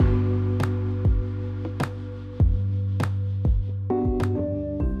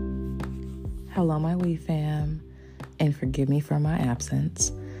Hello, my Wee fam, and forgive me for my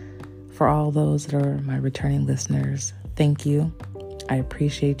absence. For all those that are my returning listeners, thank you. I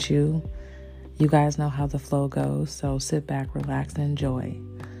appreciate you. You guys know how the flow goes, so sit back, relax, and enjoy.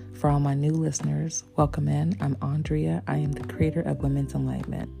 For all my new listeners, welcome in. I'm Andrea. I am the creator of Women's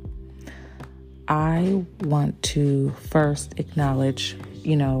Enlightenment. I want to first acknowledge,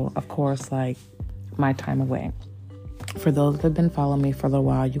 of course, my time away. For those that have been following me for a little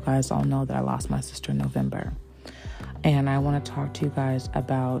while, you guys all know that I lost my sister in November. And I want to talk to you guys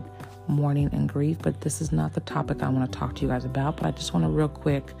about mourning and grief, but this is not the topic I want to talk to you guys about. But I just want to real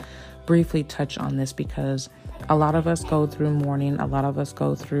quick, briefly touch on this because a lot of us go through mourning, a lot of us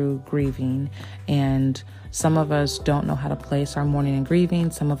go through grieving, and some of us don't know how to place our mourning and grieving.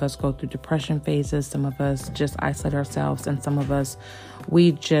 Some of us go through depression phases. Some of us just isolate ourselves, and some of us,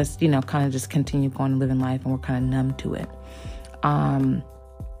 we just, kind of just continue going and living life, and we're kind of numb to it.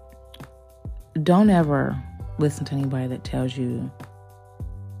 Don't ever listen to anybody that tells you,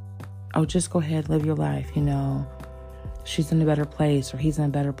 oh, just go ahead, live your life, she's in a better place or he's in a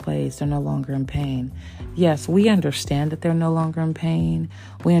better place. They're no longer in pain. Yes, we understand that they're no longer in pain.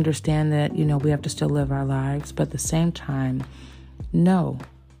 We understand that, we have to still live our lives. But at the same time, no.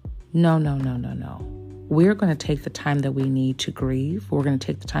 We're going to take the time that we need to grieve. We're going to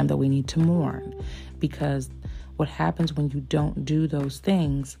take the time that we need to mourn. Because what happens when you don't do those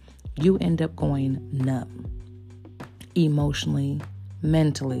things, you end up going numb. Emotionally,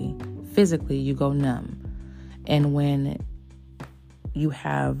 mentally, physically, you go numb. And when you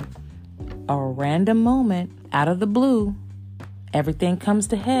have a random moment out of the blue, everything comes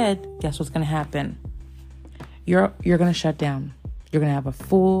to head, guess what's going to happen? You're going to shut down. You're going to have a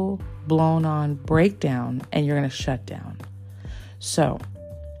full blown on breakdown and you're going to shut down. So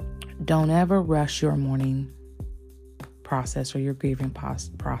don't ever rush your mourning process or your grieving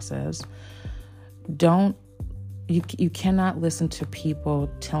process. You cannot listen to people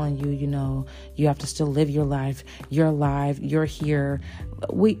telling you, you have to still live your life. You're alive. You're here.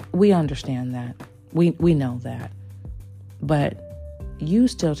 We understand that. We know that. But you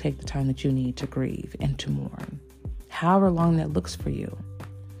still take the time that you need to grieve and to mourn. However long that looks for you.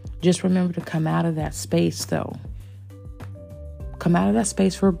 Just remember to come out of that space, though. Come out of that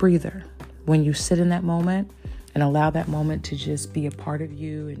space for a breather. When you sit in that moment, and allow that moment to just be a part of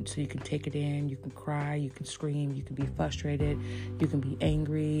you, and so you can take it in, you can cry, you can scream, you can be frustrated, you can be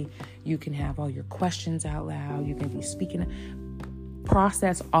angry, you can have all your questions out loud, you can be speaking,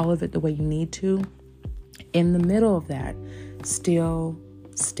 process all of it the way you need to. In the middle of that, still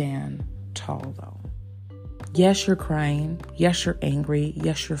stand tall though. Yes, you're crying, yes, you're angry,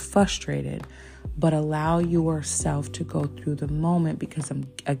 yes, you're frustrated, but allow yourself to go through the moment, because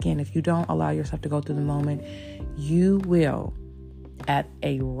again, if you don't allow yourself to go through the moment, you will, at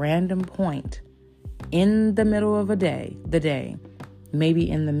a random point in the middle of the day, maybe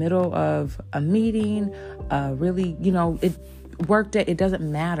in the middle of a meeting, it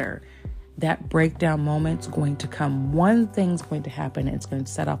doesn't matter. That breakdown moment's going to come. One thing's going to happen. It's going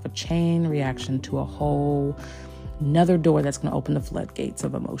to set off a chain reaction to a whole another door that's going to open the floodgates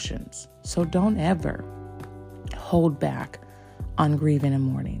of emotions. So don't ever hold back on grieving and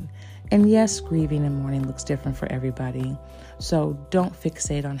mourning. And yes, grieving and mourning looks different for everybody. So don't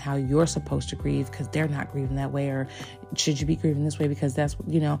fixate on how you're supposed to grieve because they're not grieving that way, or should you be grieving this way because that's,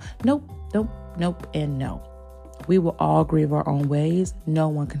 nope, and no. We will all grieve our own ways. No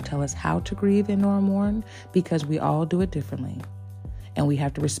one can tell us how to grieve and or mourn because we all do it differently. And we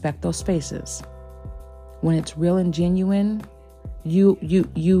have to respect those spaces. When it's real and genuine, you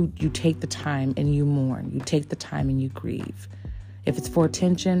take the time and you mourn. You take the time and you grieve. If it's for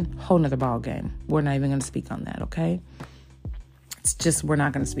attention, whole nother ball game. We're not even going to speak on that, okay? It's just, we're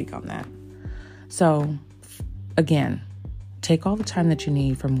not going to speak on that. So, again, take all the time that you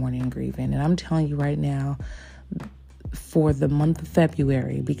need for mourning and grieving. And I'm telling you right now, for the month of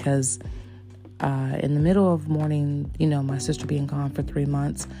February, because in the middle of mourning, my sister being gone for 3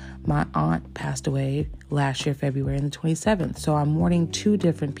 months, my aunt passed away last year, February, on the 27th. So I'm mourning two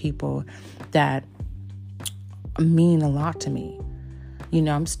different people that mean a lot to me.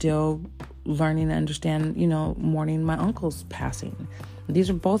 I'm still learning to understand, mourning my uncle's passing. These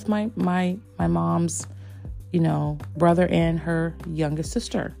are both my mom's, brother and her youngest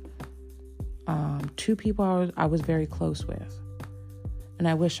sister. Two people I was very close with. And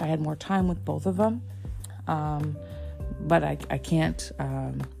I wish I had more time with both of them. But I can't,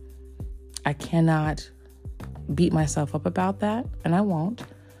 I cannot beat myself up about that. And I won't.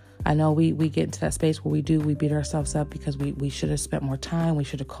 I know we get into that space where we beat ourselves up because we should have spent more time. We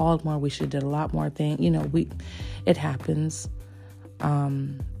should have called more. We should have did a lot more things. It happens.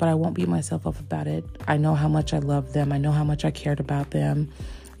 But I won't beat myself up about it. I know how much I love them. I know how much I cared about them,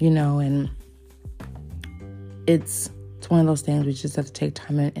 and it's one of those things we just have to take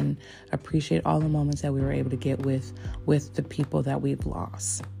time and appreciate all the moments that we were able to get with the people that we've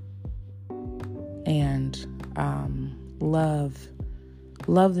lost. And love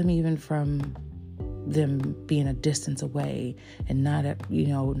them even from them being a distance away and not at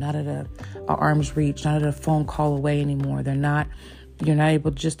a arm's reach, not at a phone call away anymore. You're not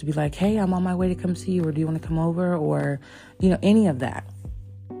able just to be like, hey, I'm on my way to come see you, or do you want to come over, or, any of that.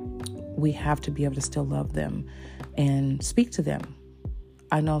 We have to be able to still love them and speak to them.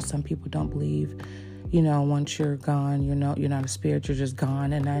 I know some people don't believe, once you're gone, you're not a spirit, you're just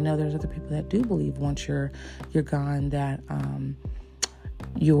gone. And I know there's other people that do believe once you're gone that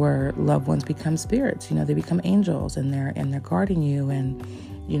your loved ones become spirits. They become angels and they're guarding you, and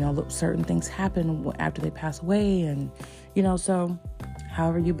certain things happen after they pass away, and so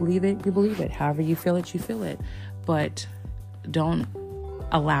however you believe it, you believe it. However you feel it, you feel it. But don't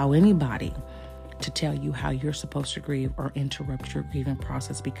allow anybody to tell you how you're supposed to grieve or interrupt your grieving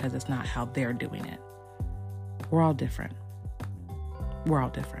process, because it's not how they're doing it. We're all different.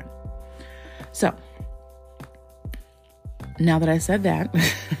 So now that I said that,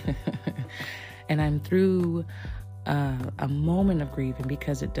 and I'm through a moment of grieving,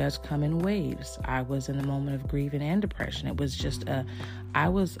 because it does come in waves. I was in a moment of grieving and depression. It was just I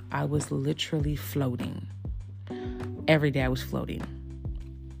was literally floating. Every day I was floating.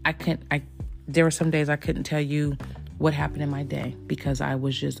 There were some days I couldn't tell you what happened in my day, because I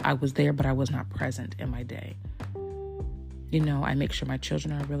was there, but I was not present in my day. I make sure my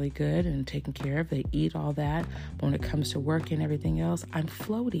children are really good and taken care of. They eat, all that. But when it comes to work and everything else, I'm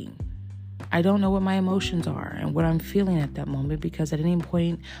floating. I don't know what my emotions are and what I'm feeling at that moment, because at any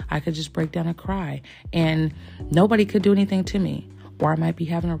point I could just break down and cry and nobody could do anything to me. Or I might be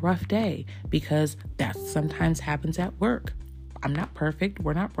having a rough day, because that sometimes happens at work. I'm not perfect.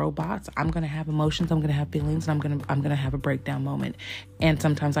 We're not robots. I'm going to have emotions. I'm going to have feelings, and I'm going to have a breakdown moment. And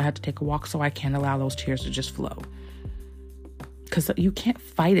sometimes I have to take a walk so I can't allow those tears to just flow. Because you can't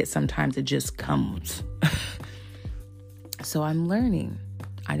fight it. Sometimes it just comes. So I'm learning.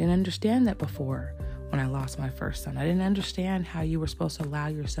 I didn't understand that before when I lost my first son. I didn't understand how you were supposed to allow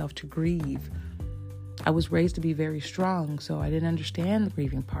yourself to grieve. I was raised to be very strong, so I didn't understand the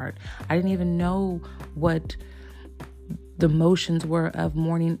grieving part. I didn't even know what the motions were of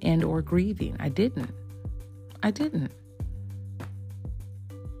mourning and or grieving. I didn't.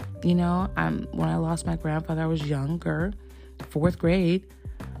 When I lost my grandfather, I was younger, 4th grade.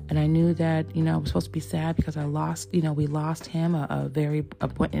 And I knew that, I was supposed to be sad because we lost him, a very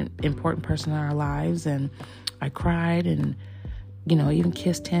important person in our lives. And I cried and, even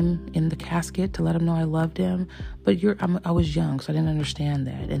kissed him in the casket to let him know I loved him. But I was young, so I didn't understand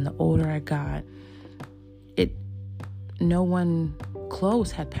that. And the older I got, no one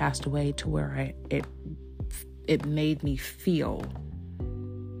close had passed away to where it made me feel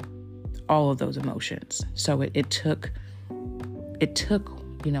all of those emotions. So it took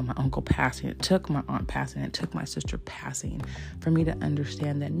my uncle passing, it took my aunt passing, it took my sister passing for me to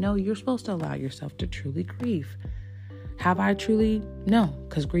understand that, no, you're supposed to allow yourself to truly grieve. Have I truly? No,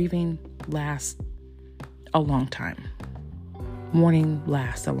 because grieving lasts a long time. Mourning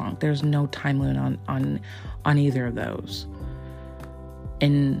lasts a long. There's no time limit on either of those.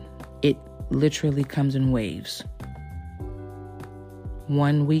 And it literally comes in waves.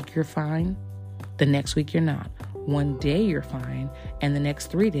 1 week you're fine, the next week you're not. One day you're fine, and the next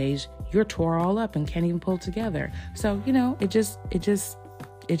 3 days you're tore all up and can't even pull it together. So, it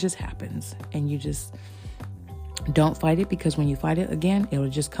just happens, and you just don't fight it, because when you fight it again, it'll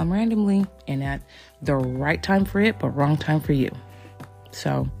just come randomly and at the right time for it, but wrong time for you.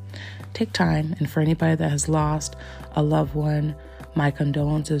 So take time. And for anybody that has lost a loved one, my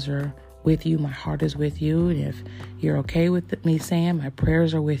condolences are with you. My heart is with you. And if you're okay with me saying, my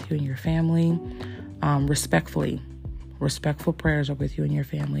prayers are with you and your family. Respectful prayers are with you and your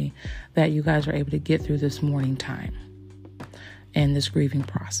family, that you guys are able to get through this mourning time and this grieving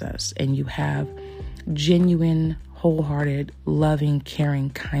process. And you have genuine, wholehearted, loving,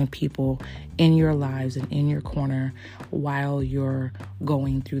 caring, kind people in your lives and in your corner while you're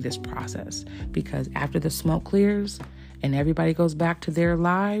going through this process. Because after the smoke clears and everybody goes back to their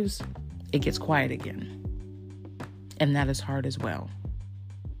lives, it gets quiet again. And that is hard as well.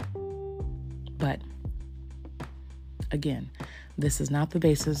 But again, this is not the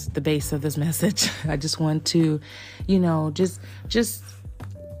base of this message. I just want to, just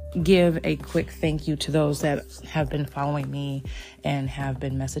give a quick thank you to those that have been following me and have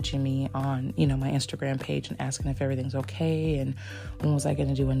been messaging me on, my Instagram page and asking if everything's okay and when was I going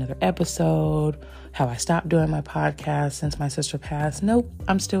to do another episode, how I stopped doing my podcast since my sister passed. Nope,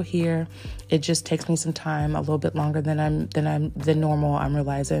 I'm still here. It just takes me some time, a little bit longer than normal, I'm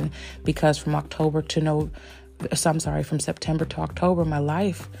realizing, because from September to October, my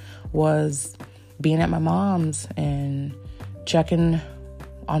life was being at my mom's and checking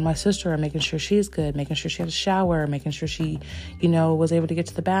on my sister and making sure she's good, making sure she had a shower, making sure she, was able to get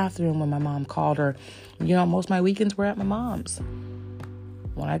to the bathroom when my mom called her. Most of my weekends were at my mom's.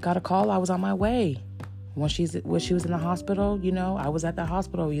 When I got a call, I was on my way. When she was in the hospital, I was at the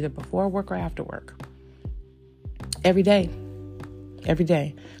hospital either before work or after work. Every day,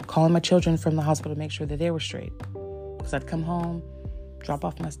 calling my children from the hospital to make sure that they were straight. Because I'd come home, drop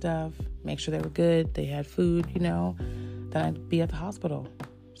off my stuff, make sure they were good, they had food, then I'd be at the hospital,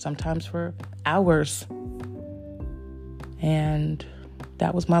 sometimes for hours. And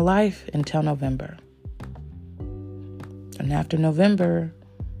that was my life until November. And after November,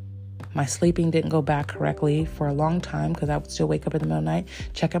 my sleeping didn't go back correctly for a long time because I would still wake up in the middle of the night,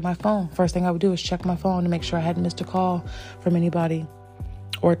 check out my phone. First thing I would do is check my phone to make sure I hadn't missed a call from anybody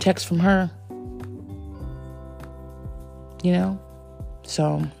or a text from her.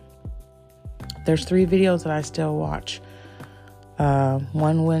 So there's 3 videos that I still watch.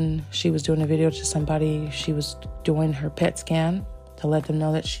 One when she was doing a video to somebody, she was doing her PET scan to let them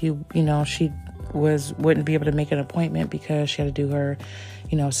know that she wouldn't be able to make an appointment because she had to do her,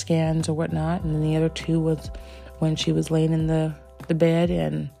 scans or whatnot. And then the other 2 was when she was laying in the bed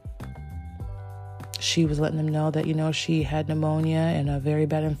and she was letting them know that, she had pneumonia and a very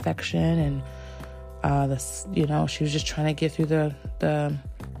bad infection. And, she was just trying to get through the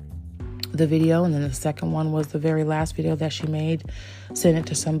video. And then the second one was the very last video that she made, sent it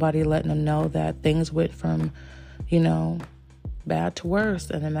to somebody, letting them know that things went from, bad to worse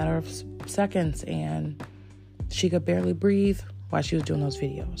in a matter of seconds, and she could barely breathe while she was doing those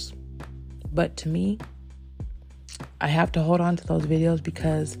videos. But to me, I have to hold on to those videos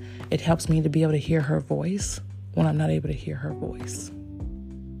because it helps me to be able to hear her voice when I'm not able to hear her voice.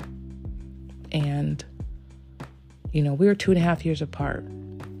 And, we were 2.5 years apart.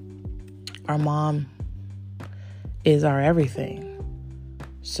 Our mom is our everything.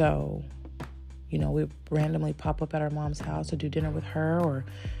 So, we randomly pop up at our mom's house to do dinner with her or,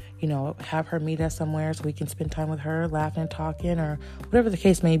 have her meet us somewhere so we can spend time with her, laughing and talking or whatever the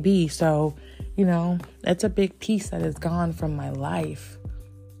case may be. So, it's a big piece that is gone from my life.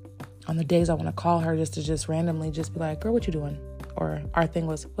 On the days I want to call her just randomly just be like, girl, what you doing? Or our thing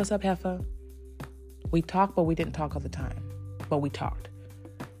was, what's up, Heffa? We talked, but we didn't talk all the time. But we talked.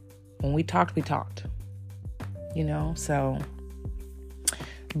 When we talked, so,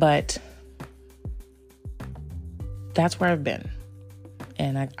 but that's where I've been.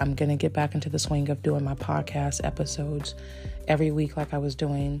 And I'm going to get back into the swing of doing my podcast episodes every week like I was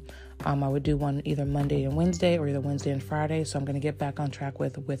doing. I would do one either Monday and Wednesday or either Wednesday and Friday. So I'm going to get back on track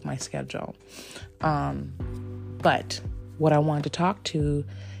with my schedule. But what I wanted to talk to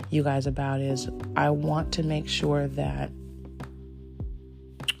you guys about is I want to make sure that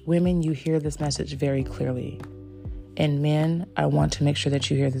women, you hear this message very clearly. And men, I want to make sure that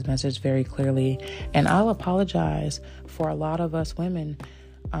you hear this message very clearly. And I'll apologize for a lot of us women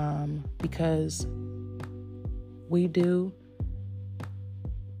because we do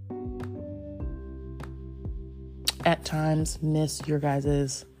at times miss your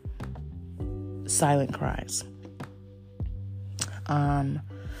guys' silent cries.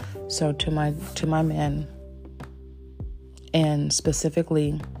 So to my men, and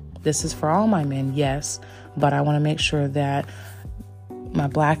specifically, this is for all my men, yes, but I want to make sure that my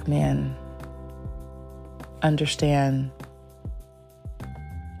black men understand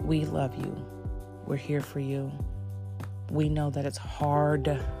we love you. We're here for you. We know that it's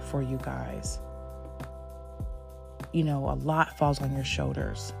hard for you guys. A lot falls on your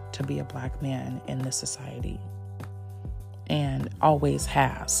shoulders to be a black man in this society, and always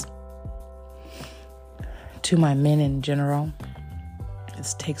has. To my men in general,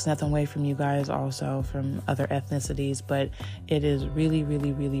 it takes nothing away from you guys also from other ethnicities, but it is really,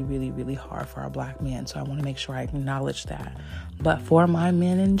 really, really, really, really hard for our black men. So I want to make sure I acknowledge that. But for my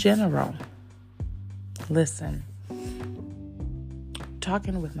men in general, listen,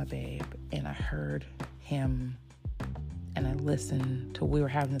 talking with my babe, and I heard him and I listened to, we were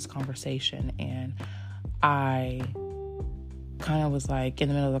having this conversation, and I kind of was like, in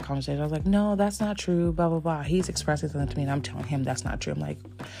the middle of the conversation, I was like, no, that's not true, blah, blah, blah. He's expressing something to me, and I'm telling him that's not true. I'm like,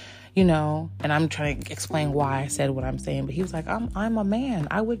 and I'm trying to explain why I said what I'm saying, but he was like, I'm a man.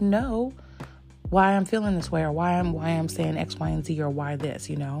 I wouldn't know why I'm feeling this way, or why I'm saying X, Y, and Z, or why this,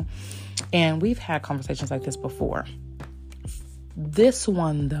 And we've had conversations like this before. This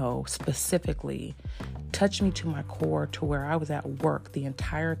one, though, specifically touched me to my core, to where I was at work the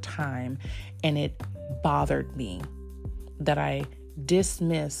entire time, and it bothered me that I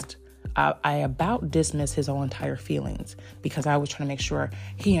about dismissed his whole entire feelings, because I was trying to make sure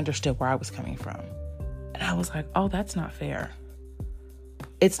he understood where I was coming from. And I was like, oh, that's not fair.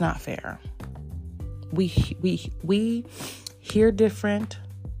 It's not fair. We hear different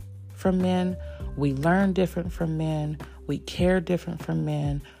from men. We learn different from men. We care different from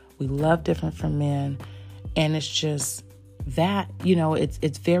men. We love different from men. And it's just that,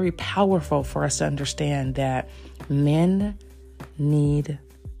 it's very powerful for us to understand that men need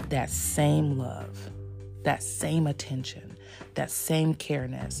that same love, that same attention, that same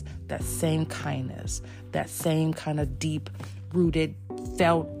careness, that same kindness, that same kind of deep-rooted,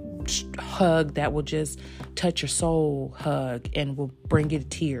 felt hug that will just touch your soul hug and will bring you to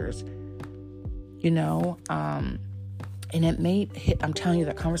tears, and I'm telling you,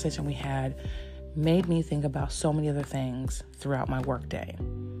 that conversation we had made me think about so many other things throughout my workday.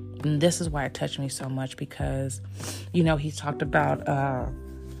 And this is why it touched me so much, because, he talked about,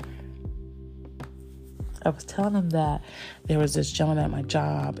 I was telling him that there was this gentleman at my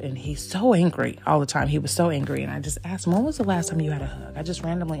job, and he's so angry all the time. He was so angry. And I just asked him, when was the last time you had a hug? I just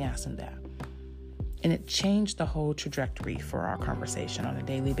randomly asked him that. And it changed the whole trajectory for our conversation on a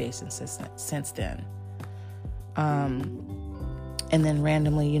daily basis since then. And then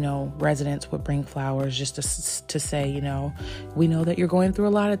randomly, residents would bring flowers just to say, we know that you're going through a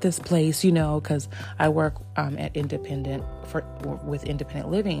lot at this place, because I work at with independent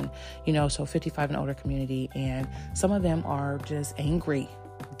living, so 55 and older community. And some of them are just angry,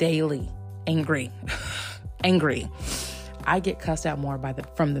 daily, angry. I get cussed out more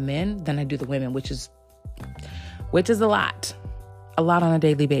from the men than I do the women, which is a lot on a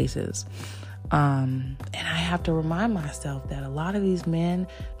daily basis. And I have to remind myself that a lot of these men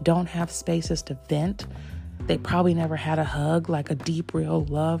don't have spaces to vent. They probably never had a hug, like a deep, real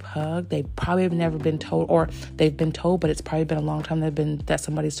love hug. They probably have never been told, or they've been told, but it's probably been a long time that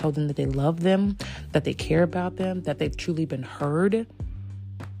somebody's told them that they love them, that they care about them, that they've truly been heard.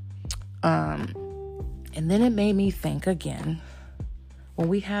 And then it made me think again, when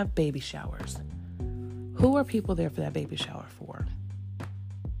we have baby showers, who are people there for that baby shower for?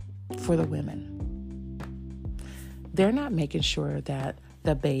 For the women. They're not making sure that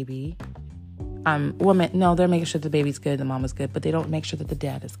the baby, they're making sure the baby's good, the mama's good, but they don't make sure that the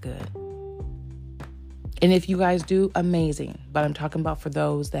dad is good. And if you guys do, amazing. But I'm talking about for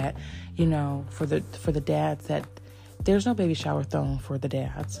those that, for the dads, that there's no baby shower thrown for the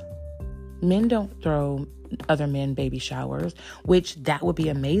dads. Men don't throw other men baby showers, which that would be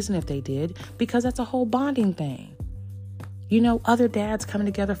amazing if they did, because that's a whole bonding thing. Other dads coming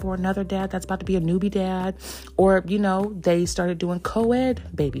together for another dad that's about to be a newbie dad. Or, they started doing co-ed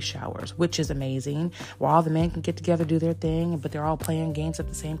baby showers, which is amazing, where all the men can get together, do their thing, but they're all playing games at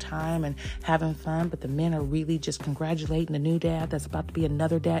the same time and having fun. But the men are really just congratulating the new dad that's about to be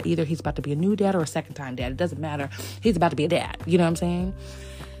another dad. Either he's about to be a new dad or a second time dad. It doesn't matter. He's about to be a dad. You know what I'm saying?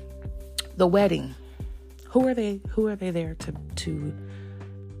 The wedding. Who are they there to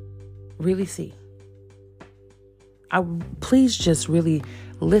really see? Please just really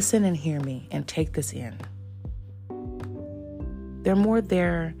listen and hear me and take this in. They're more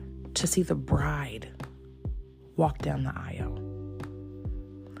there to see the bride walk down the aisle.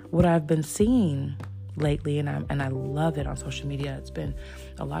 What I've been seeing lately, and I love it on social media, it's been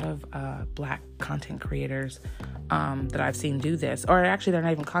a lot of Black content creators that I've seen do this. Or actually, they're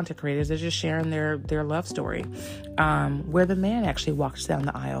not even content creators. They're just sharing their love story, where the man actually walks down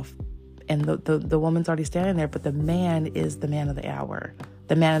the aisle. And the woman's already standing there, but the man is the man of the hour,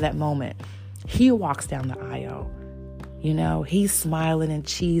 the man of that moment. He walks down the aisle. He's smiling and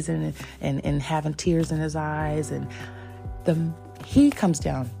cheesing and having tears in his eyes. And he comes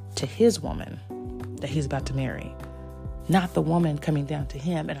down to his woman that he's about to marry, not the woman coming down to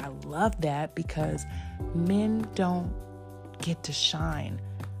him. And I love that, because men don't get to shine.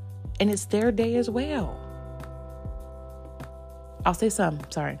 And it's their day as well. I'll say some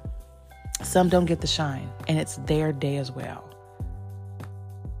don't get the shine, and it's their day as well.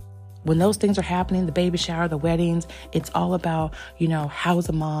 When those things are happening, the baby shower, the weddings, it's all about, how's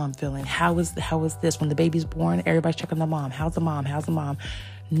the mom feeling? How is this? When the baby's born, everybody's checking the mom. How's the mom? How's the mom?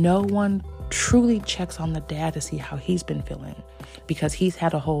 No one truly checks on the dad to see how he's been feeling, because he's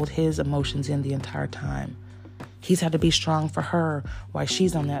had to hold his emotions in the entire time. He's had to be strong for her while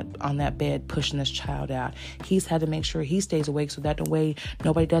she's on that bed pushing this child out. He's had to make sure he stays awake so that the way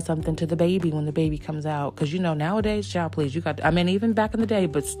nobody does something to the baby when the baby comes out. Because, nowadays, child, please, even back in the day,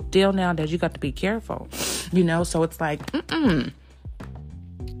 but still nowadays, you got to be careful. So it's like,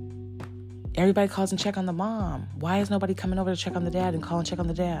 everybody calls and check on the mom. Why is nobody coming over to check on the dad and call and check on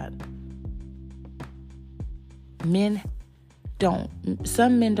the dad?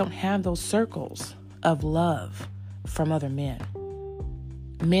 Some men don't have those circles of love from other men.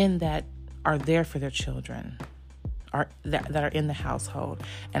 Men that are there for their children, that are in the household.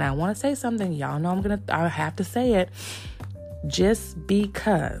 And I want to say something. Y'all know I have to say it. Just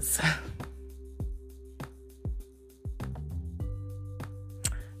because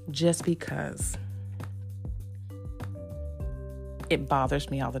it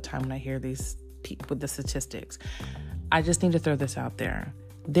bothers me all the time when I hear these people with the statistics. I just need to throw this out there.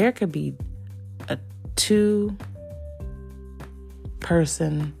 There could be a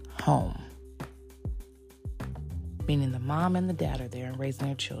 2-person home, meaning the mom and the dad are there and raising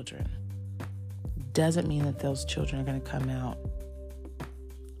their children. Doesn't mean that those children are going to come out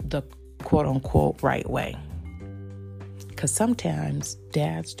the quote-unquote right way. Because sometimes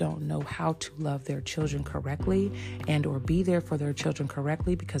dads don't know how to love their children correctly and or be there for their children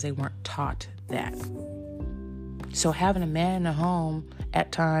correctly because they weren't taught that. So having a man in the home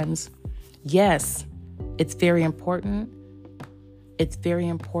at times, yes, it's very important. It's very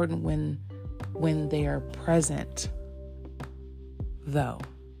important when they are present, though.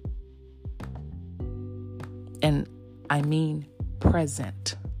 And I mean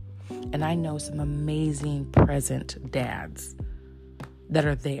present. And I know some amazing present dads that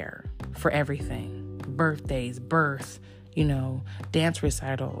are there for everything. Birthdays, birth, dance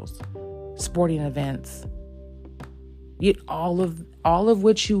recitals, sporting events. All of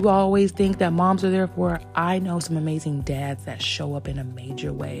which you always think that moms are there for. I know some amazing dads that show up in a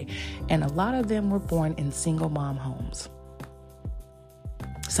major way. And a lot of them were born in single mom homes.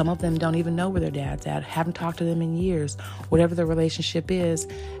 Some of them don't even know where their dad's at, haven't talked to them in years. Whatever the relationship is,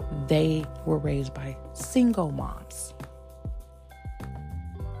 they were raised by single moms.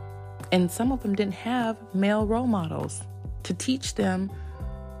 And some of them didn't have male role models to teach them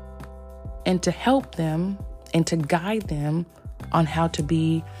and to help them and to guide them on how to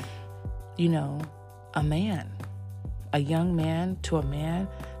be, a man, a young man,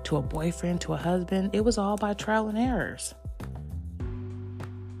 to a boyfriend, to a husband. It was all by trial and errors.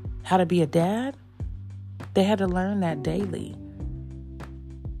 How to be a dad, they had to learn that daily.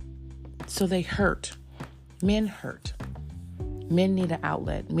 So they hurt. Men hurt. Men need an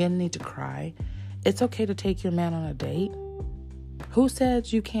outlet. Men need to cry. It's okay to take your man on a date. Who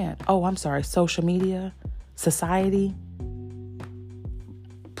says you can't? Oh, I'm sorry. Social media, society.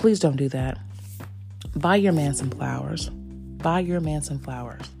 Please don't do that. Buy your man some flowers. Buy your man some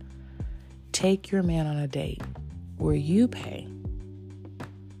flowers. Take your man on a date where you pay.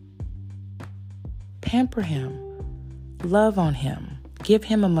 Pamper him. Love on him. Give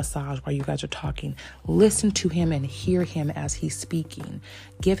him a massage while you guys are talking. Listen to him and hear him as he's speaking.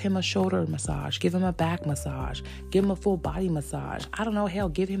 Give him a shoulder massage. Give him a back massage. Give him a full body massage. I don't know, hell,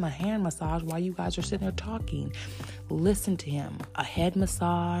 give him a hand massage while you guys are sitting there talking. Listen to him. A head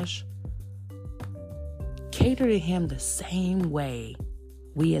massage. Cater to him the same way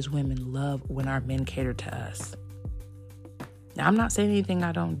we as women love when our men cater to us. Now, I'm not saying anything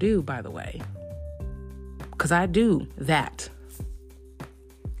I don't do, by the way, because I do that.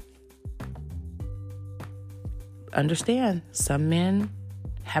 Understand, some men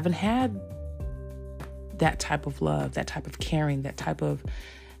haven't had that type of love, that type of caring, that type of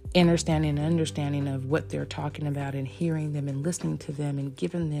understanding of what they're talking about and hearing them and listening to them and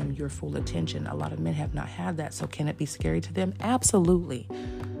giving them your full attention. A lot of men have not had that. So can it be scary to them? Absolutely.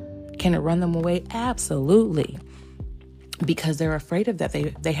 Can it run them away? Absolutely. Because they're afraid of that.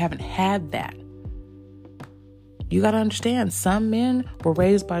 They haven't had that. You got to understand, some men were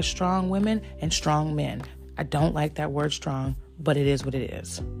raised by strong women and strong men. I don't like that word strong, but it is what it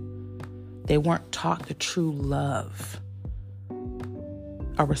is. They weren't taught the true love,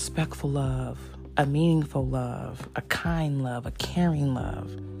 a respectful love, a meaningful love, a kind love, a caring love.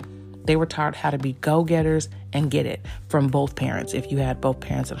 They were taught how to be go-getters and get it from both parents if you had both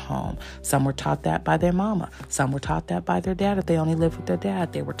parents at home. Some were taught that by their mama. Some were taught that by their dad if they only lived with their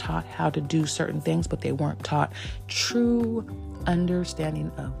dad. They were taught how to do certain things, but they weren't taught true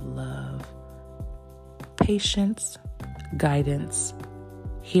understanding of love, patience, guidance,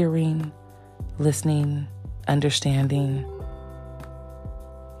 hearing, listening, understanding.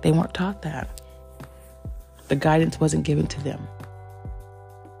 They weren't taught that. The guidance wasn't given to them.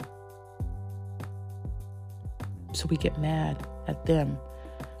 So we get mad at them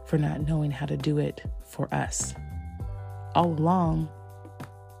for not knowing how to do it for us. All along,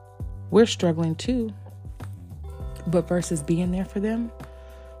 we're struggling too. But versus being there for them,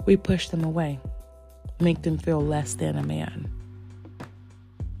 we push them away, make them feel less than a man.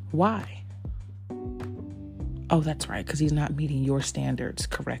 Why? Oh, that's right, because he's not meeting your standards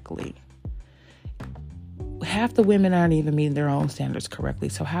correctly. Half the women aren't even meeting their own standards correctly.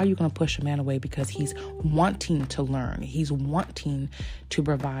 So how are you going to push a man away because he's wanting to learn? He's wanting to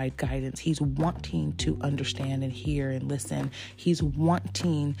provide guidance. He's wanting to understand and hear and listen. He's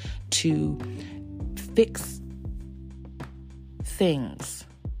wanting to fix things.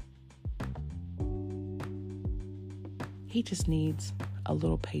 He just needs a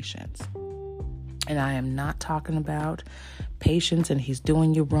little patience. And I am not talking about patience and he's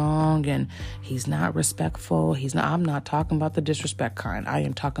doing you wrong and he's not respectful. I'm not talking about the disrespect kind. I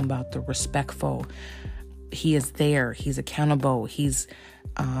am talking about the respectful. He is there. He's accountable. He's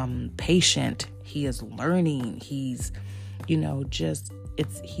patient. He is learning. He's,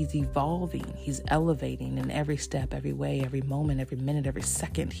 he's evolving. He's elevating in every step, every way, every moment, every minute, every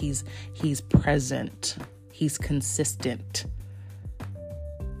second. He's present. He's consistent.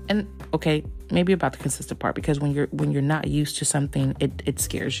 And okay, maybe about the consistent part, because when you're not used to something, it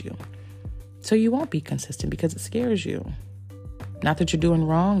scares you. So you won't be consistent because it scares you. Not that you're doing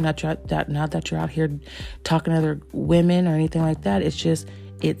wrong, not that you're out here talking to other women or anything like that. It's just,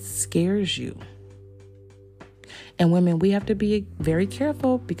 it scares you. And women, we have to be very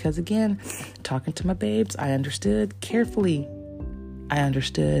careful because, again, talking to my babes, I understood carefully. I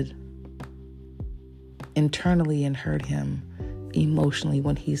understood internally and heard him emotionally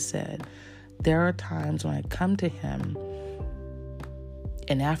when he said, there are times when I come to him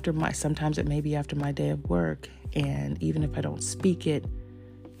and sometimes it may be after my day of work, and even if I don't speak it,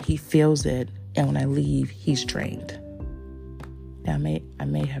 he feels it, and when I leave, he's drained. Now, I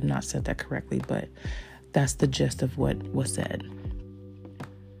may have not said that correctly, but that's the gist of what was said.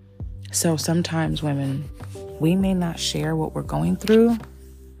 So sometimes, women, we may not share what we're going through,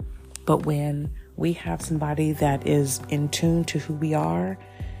 but when we have somebody that is in tune to who we are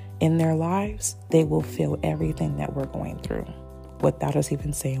in their lives, they will feel everything that we're going through without us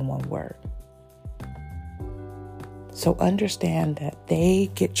even saying one word. So understand that they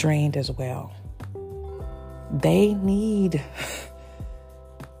get drained as well. They need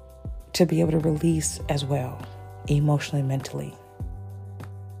to be able to release as well, emotionally, mentally.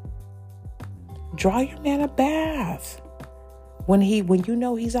 Draw your man a bath. When you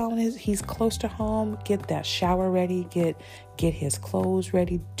know he's close to home, get that shower ready, get his clothes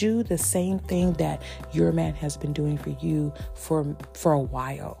ready. Do the same thing that your man has been doing for you for a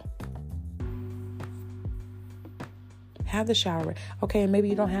while. Have the shower ready. Okay, and maybe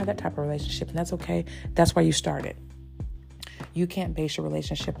you don't have that type of relationship, and that's okay. That's why you started. You can't base your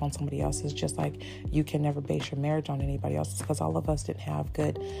relationship on somebody else's, just like you can never base your marriage on anybody else's, because all of us didn't have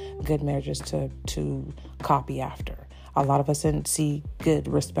good marriages to copy after. A lot of us didn't see good,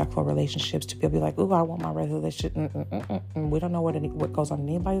 respectful relationships to be able to be like, ooh, I want my relationship. We don't know what goes on in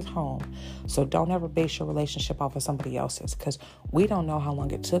anybody's home. So don't ever base your relationship off of somebody else's, because we don't know how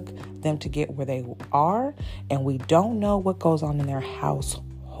long it took them to get where they are, and we don't know what goes on in their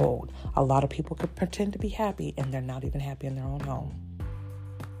household. A lot of people could pretend to be happy, and they're not even happy in their own home.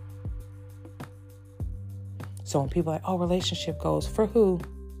 So when people are like, oh, relationship goals, for who?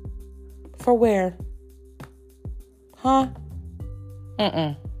 For where? Huh?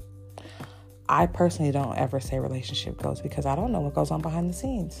 I personally don't ever say relationship goals because I don't know what goes on behind the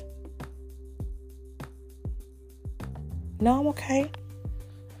scenes. No, I'm okay.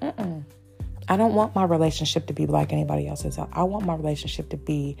 I don't want my relationship to be like anybody else's. I want my relationship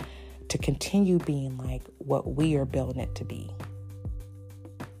to continue being like what we are building it to be.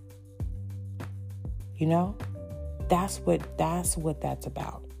 You know? That's what that's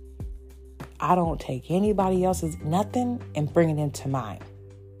about. I don't take anybody else's nothing and bring it into mine.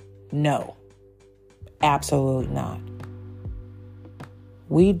 No, absolutely not.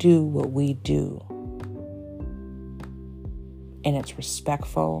 We do what we do. And it's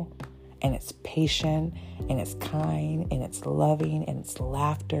respectful, and it's patient, and it's kind, and it's loving, and it's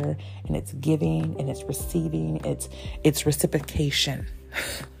laughter, and it's giving, and it's receiving. It's reciprocation.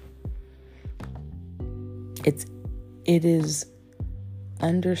 It is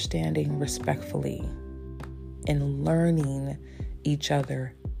understanding respectfully and learning each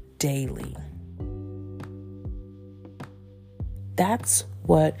other daily. That's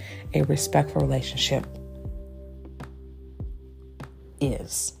what a respectful relationship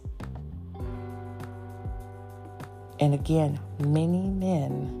is. And again, many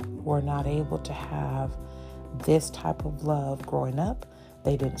men were not able to have this type of love growing up.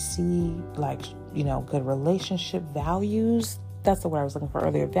 They didn't see good relationship values. That's the word I was looking for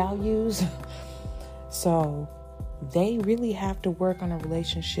earlier, values. So they really have to work on a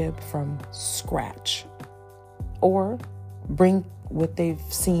relationship from scratch, or bring what they've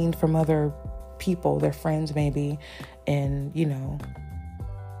seen from other people, their friends maybe, and,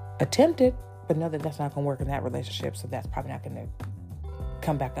 attempt it, but know that that's not going to work in that relationship. So that's probably not going to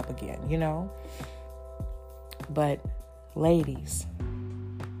come back up again, But ladies,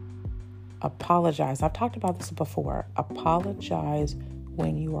 apologize. I've talked about this before. Apologize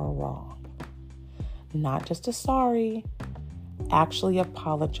when you are wrong. Not just a sorry. Actually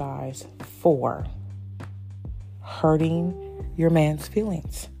apologize for hurting your man's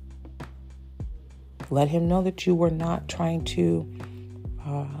feelings. Let him know that you were not trying to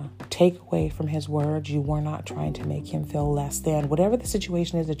take away from his words. You were not trying to make him feel less than. Whatever the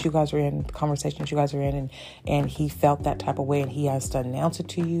situation is that you guys are in, the conversation that you guys are in, and he felt that type of way and he has to announce it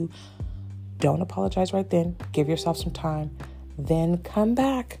to you, don't apologize right then. Give yourself some time. Then come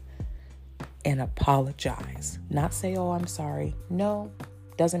back and apologize. Not say, oh, I'm sorry. No,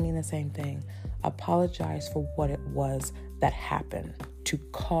 doesn't mean the same thing. Apologize for what it was that happened to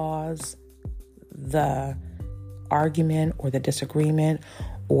cause the argument or the disagreement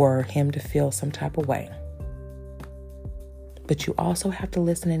or him to feel some type of way. But you also have to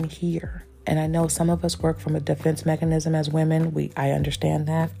listen and hear. And I know some of us work from a defense mechanism as women. I understand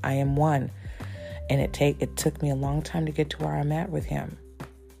that. I am one. And it took me a long time to get to where I'm at with him.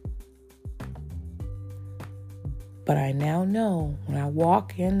 But I now know when I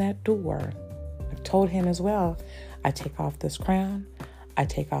walk in that door, I've told him as well, I take off this crown, I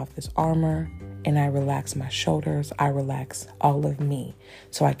take off this armor, and I relax my shoulders. I relax all of me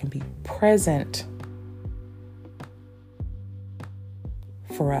so I can be present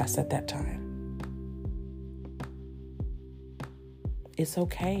for us at that time. It's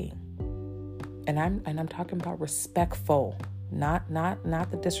okay. And I'm talking about respectful, not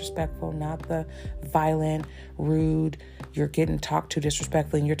the disrespectful, not the violent, rude, you're getting talked to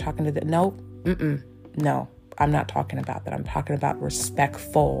disrespectfully and you're talking to no, I'm not talking about that. I'm talking about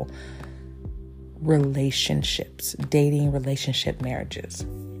respectful relationships, dating, relationship, marriages.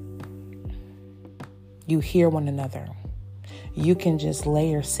 You hear one another. You can just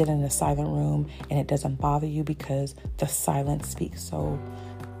lay or sit in a silent room and it doesn't bother you because the silence speaks so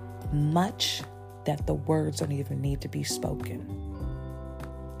much that the words don't even need to be spoken.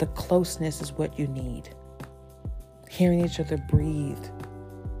 The closeness is what you need. Hearing each other breathe.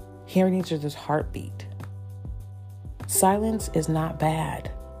 Hearing each other's heartbeat. Silence is not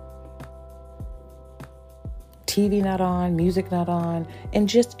bad. TV not on, music not on, and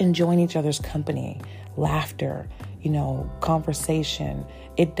just enjoying each other's company, laughter, conversation.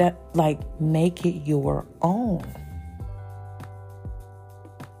 It does, make it your own.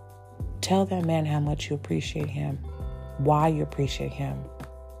 Tell that man how much you appreciate him, why you appreciate him.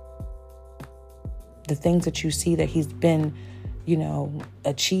 The things that you see that he's been,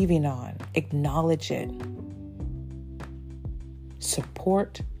 achieving on, acknowledge it.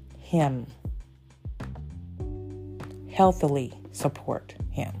 Support him. Healthily support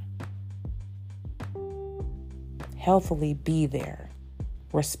him. Healthily be there.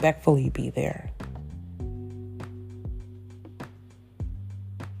 Respectfully be there.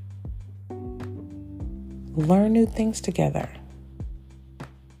 Learn new things together.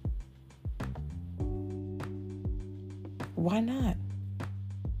 Why not?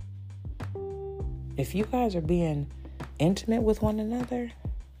 If you guys are being intimate with one another,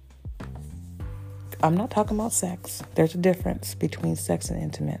 I'm not talking about sex. There's a difference between sex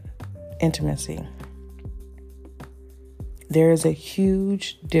and intimacy. There is a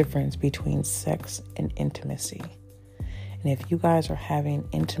huge difference between sex and intimacy. And if you guys are having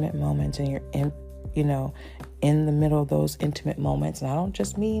intimate moments and you're in the middle of those intimate moments, and I don't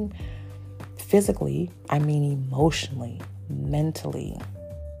just mean physically, I mean emotionally, mentally,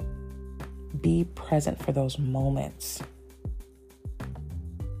 be present for those moments.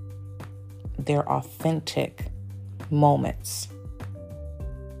 They're authentic moments.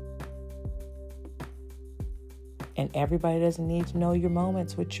 And everybody doesn't need to know your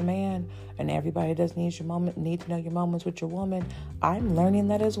moments with your man. And everybody doesn't need to know your moments with your woman. I'm learning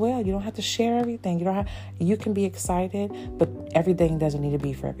that as well. You don't have to share everything. You can be excited, but everything doesn't need to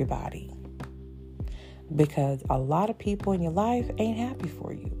be for everybody. Because a lot of people in your life ain't happy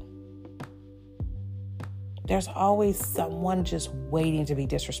for you. There's always someone just waiting to be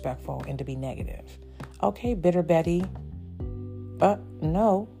disrespectful and to be negative. Okay, bitter Betty.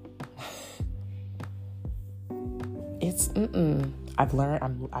 No. I've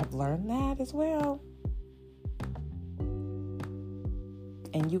learned that as well.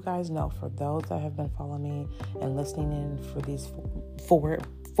 And you guys know, for those that have been following me and listening in for these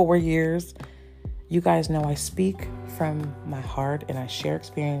 4 years, you guys know I speak from my heart and I share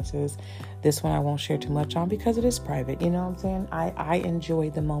experiences. This one I won't share too much on because it is private. You know what I'm saying? I enjoy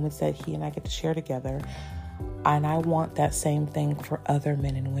the moments that he and I get to share together. And I want that same thing for other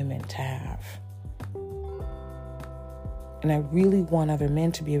men and women to have. And I really want other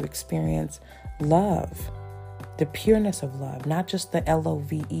men to be able to experience love, the pureness of love, not just the LOVE,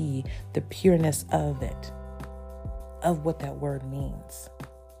 the pureness of it, of what that word means.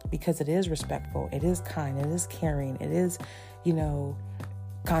 Because it is respectful, it is kind, it is caring, it is,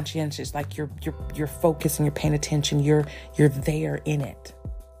 conscientious. Like you're focusing, you're paying attention, you're there in it.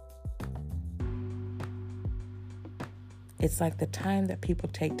 It's like the time that people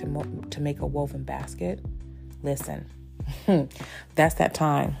take to make a woven basket. Listen, that's that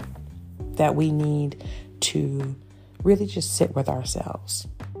time that we need to really just sit with ourselves.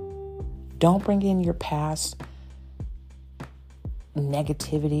 Don't bring in your past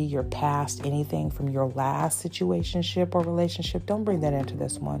negativity, your past anything from your last situationship or relationship. Don't bring that into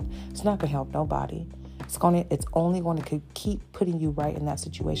this one. It's not going to help nobody. It's only going to keep putting you right in that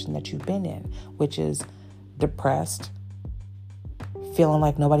situation that you've been in, which is depressed, feeling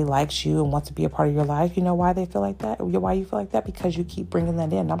like nobody likes you and wants to be a part of your life. You know why they feel like that? Why you feel like that? Because you keep bringing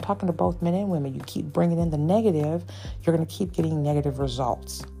that in. I'm talking to both men and women. You keep bringing in the negative, you're going to keep getting negative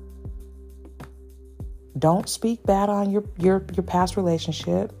results. Don't speak bad on your past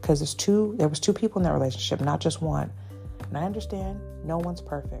relationship, because there was two people in that relationship, not just one. And I understand no one's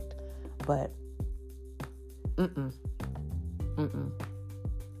perfect, but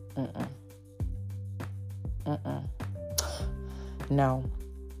no,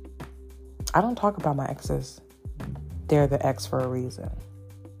 I don't talk about my exes. They're the ex for a reason.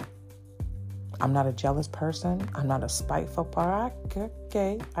 I'm not a jealous person. I'm not a spiteful part.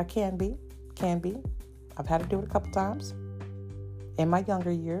 Okay, I can be. I've had to do it a couple times. In my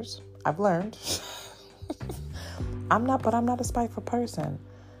younger years, I've learned. I'm not a spiteful person.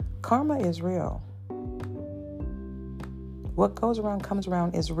 Karma is real. What goes around comes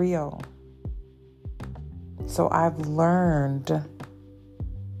around is real. So I've learned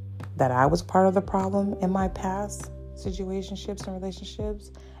that I was part of the problem in my past situationships and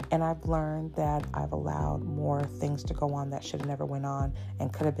relationships. And I've learned that I've allowed more things to go on that should have never went on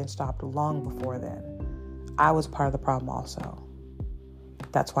and could have been stopped long before then. I was part of the problem also.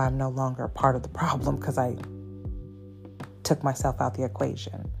 That's why I'm no longer a part of the problem, because I took myself out the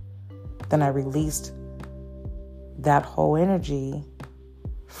equation. Then I released that whole energy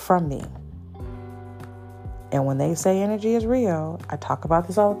from me. And when they say energy is real, I talk about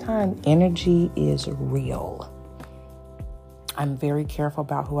this all the time. Energy is real. I'm very careful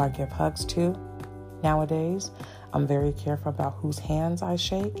about who I give hugs to nowadays. I'm very careful about whose hands I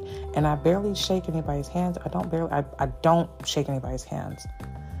shake. And I barely shake anybody's hands. I don't shake anybody's hands.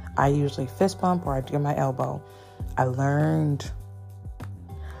 I usually fist bump or I give my elbow. I learned,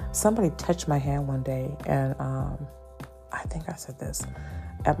 somebody touched my hand one day, and I think I said this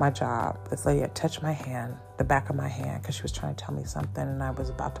at my job. This lady had touched my hand, the back of my hand, because she was trying to tell me something, and I was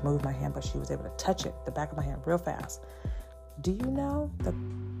about to move my hand, but she was able to touch it, the back of my hand, real fast. Do you know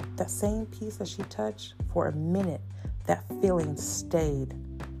that same piece that she touched, for a minute, that feeling stayed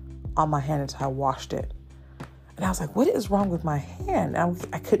on my hand until I washed it? And I was like, what is wrong with my hand?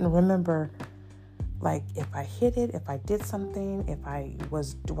 I couldn't remember, like, if I hit it, if I did something, if I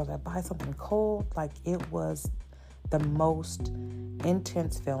was I buy something cold? Like, it was the most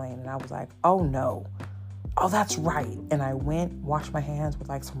intense feeling. And I was like, oh no, oh, that's right. And I went, washed my hands with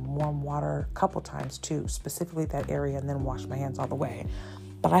like some warm water a couple times too, specifically that area, and then washed my hands all the way.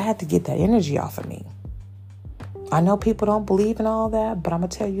 But I had to get that energy off of me. I know people don't believe in all that, but I'm going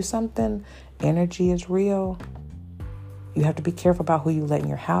to tell you something. Energy is real. You have to be careful about who you let in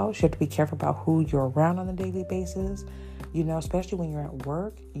your house. You have to be careful about who you're around on a daily basis. You know, especially when you're at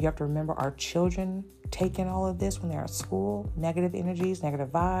work, you have to remember our children take in all of this when they're at school. Negative energies, negative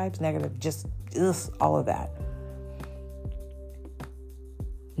vibes, negative all of that.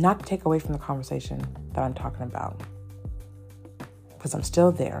 Not to take away from the conversation that I'm talking about, because I'm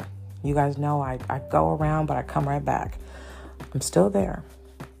still there. You guys know I go around, but I come right back. I'm still there.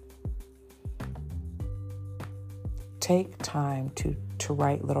 Take time to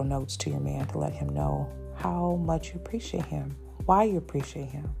write little notes to your man to let him know how much you appreciate him, why you appreciate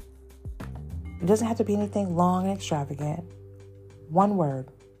him. It doesn't have to be anything long and extravagant. One word,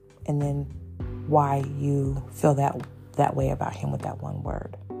 and then why you feel that way about him with that one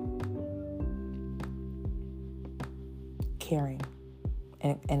word. Caring,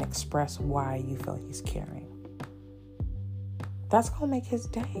 and express why you feel he's caring. That's going to make his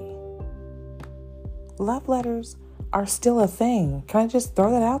day. Love letters are still a thing. Can I just throw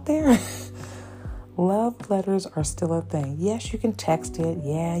that out there? Love letters are still a thing. Yes, you can text it.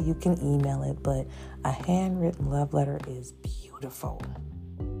 Yeah, you can email it. But a handwritten love letter is beautiful.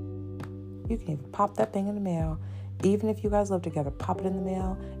 You can even pop that thing in the mail. Even if you guys live together, pop it in the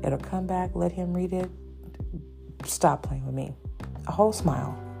mail. It'll come back. Let him read it. Stop playing with me. A whole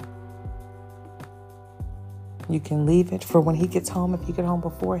smile. You can leave it for when he gets home, if you get home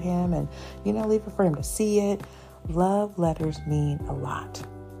before him, and, leave it for him to see it. Love letters mean a lot.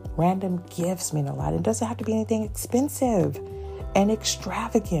 Random gifts mean a lot. It doesn't have to be anything expensive and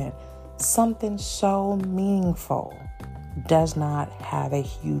extravagant. Something so meaningful does not have a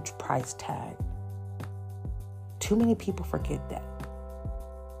huge price tag. Too many people forget that.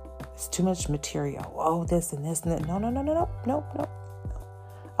 It's too much material. Oh, this and this and that. No.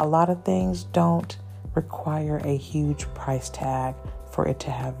 A lot of things don't require a huge price tag for it to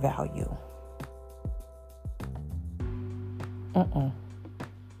have value.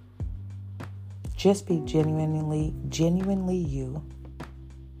 Just be genuinely you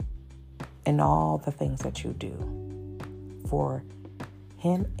in all the things that you do for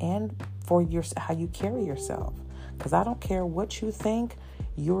him and for how you carry yourself. Because I don't care what you think,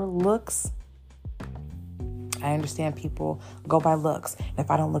 your looks. I understand people go by looks.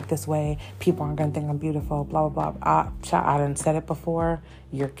 If I don't look this way, people aren't going to think I'm beautiful, blah, blah, blah. I done said it before.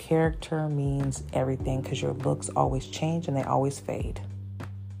 Your character means everything because your looks always change and they always fade.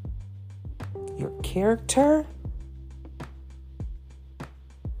 Your character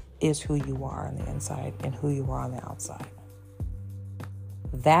is who you are on the inside and who you are on the outside.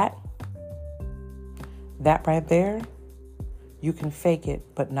 That right there, you can fake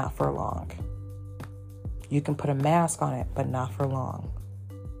it, but not for long. You can put a mask on it, but not for long.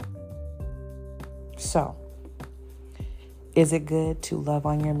 So, is it good to love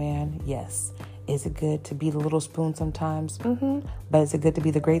on your man? Yes. Is it good to be the little spoon sometimes? But is it good to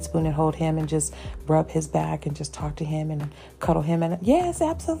be the great spoon and hold him and just rub his back and just talk to him and cuddle him? And yes,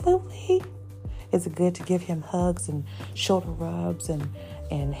 absolutely. Is it good to give him hugs and shoulder rubs and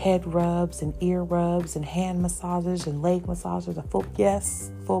head rubs and ear rubs and hand massages and leg massages?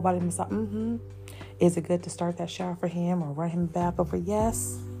 Full body massage. Is it good to start that shower for him or run him back over?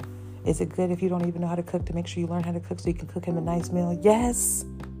 Yes. Is it good if you don't even know how to cook to make sure you learn how to cook so you can cook him a nice meal? Yes.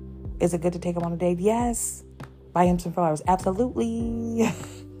 Is it good to take him on a date? Yes. Buy him some flowers? Absolutely.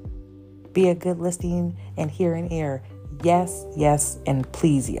 Be a good listening and hearing ear? Yes, and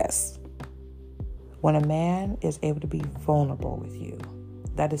please, yes. When a man is able to be vulnerable with you,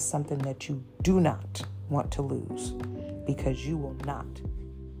 that is something that you do not want to lose, because you will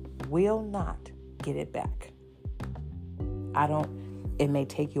not get it back. It may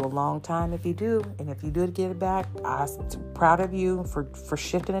take you a long time if you do. And if you do get it back, I'm proud of you for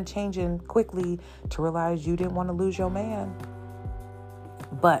shifting and changing quickly to realize you didn't want to lose your man.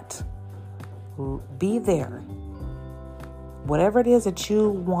 But be there. Whatever it is that you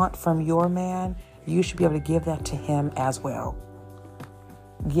want from your man, you should be able to give that to him as well.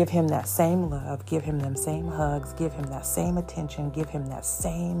 Give him that same love. Give him them same hugs. Give him that same attention. Give him that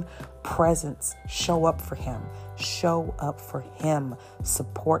same presence. Show up for him. Show up for him.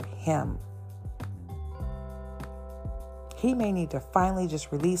 Support him. He may need to finally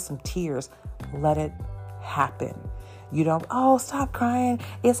just release some tears. Let it happen. You don't, stop crying.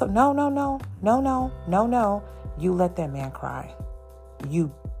 No. You let that man cry.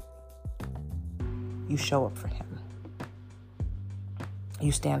 You show up for him.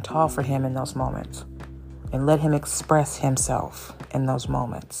 You stand tall for him in those moments and let him express himself in those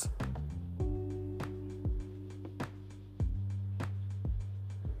moments.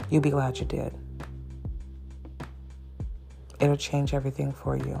 You'll be glad you did. It'll change everything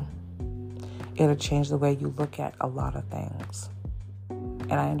for you. It'll change the way you look at a lot of things.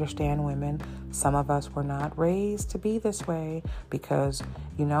 And I understand women, some of us were not raised to be this way because,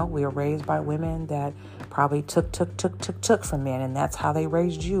 we were raised by women that probably took from men, and that's how they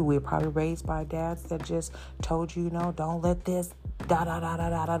raised you. We were probably raised by dads that just told you, don't let this,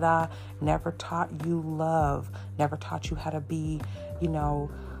 never taught you love, never taught you how to be,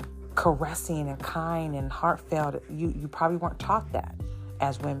 caressing and kind and heartfelt. You probably weren't taught that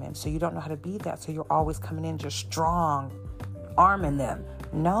as women, so you don't know how to be that. So you're always coming in just strong, arming them.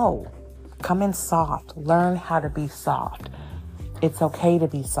 No, come in soft. Learn how to be soft. It's okay to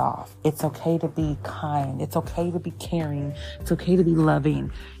be soft. It's okay to be kind. It's okay to be caring. It's okay to be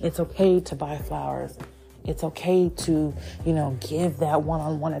loving. It's okay to buy flowers. It's okay to, give that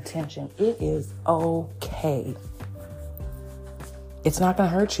one-on-one attention. It is okay. It's not going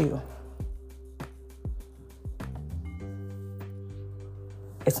to hurt you.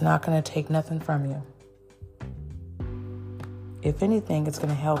 It's not going to take nothing from you. If anything, it's going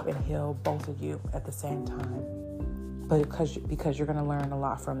to help and heal both of you at the same time. But because you're going to learn a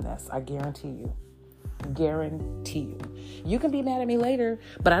lot from this, I guarantee you. Guarantee you. You can be mad at me later,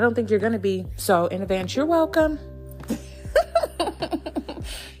 but I don't think you're going to be. So in advance, you're welcome.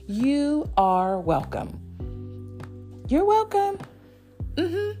 You are welcome. You're welcome.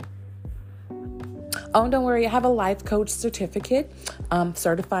 Oh, don't worry. I have a life coach certificate. I'm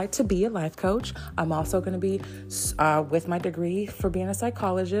certified to be a life coach. I'm also going to be with my degree for being a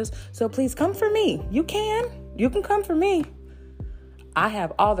psychologist. So please come for me. You can come for me. I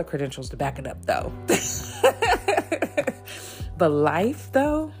have all the credentials to back it up, though. But life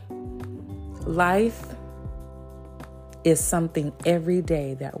is something every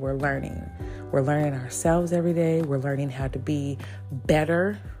day that we're learning. We're learning ourselves every day. We're learning how to be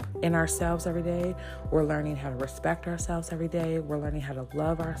better in ourselves every day. We're learning how to respect ourselves every day. We're learning how to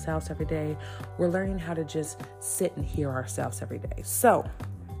love ourselves every day. We're learning how to just sit and hear ourselves every day. So,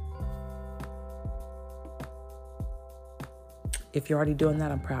 if you're already doing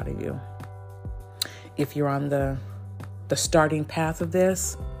that, I'm proud of you. If you're on the starting path of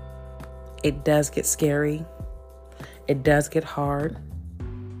this, it does get scary. It does get hard.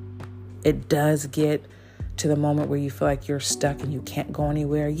 It does get to the moment where you feel like you're stuck and you can't go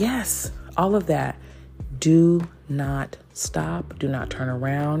anywhere. Yes, all of that. Do not stop. Do not turn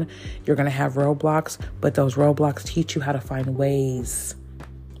around. You're going to have roadblocks, but those roadblocks teach you how to find ways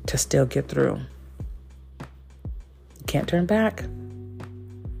to still get through. You can't turn back.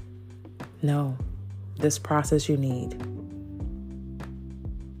 No, this process you need.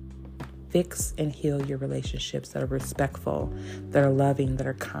 Fix and heal your relationships that are respectful, that are loving, that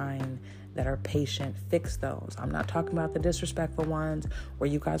are kind, that are patient. Fix those. I'm not talking about the disrespectful ones where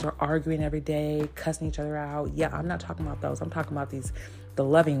you guys are arguing every day, cussing each other out. Yeah, I'm not talking about those. I'm talking about the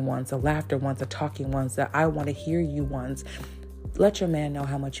loving ones, the laughter ones, the talking ones, the I want to hear you ones. Let your man know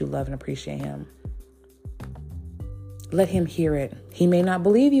how much you love and appreciate him. Let him hear it. He may not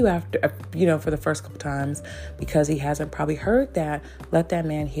believe you after, for the first couple times because he hasn't probably heard that. Let that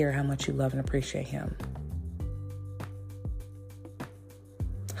man hear how much you love and appreciate him.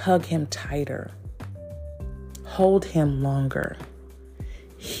 Hug him tighter. Hold him longer.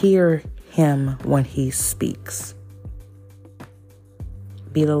 Hear him when he speaks.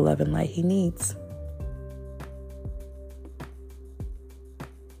 Be the love and light he needs.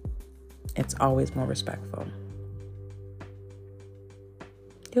 It's always more respectful.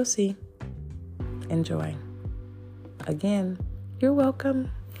 You'll see. Enjoy. Again, you're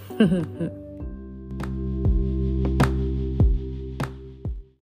welcome.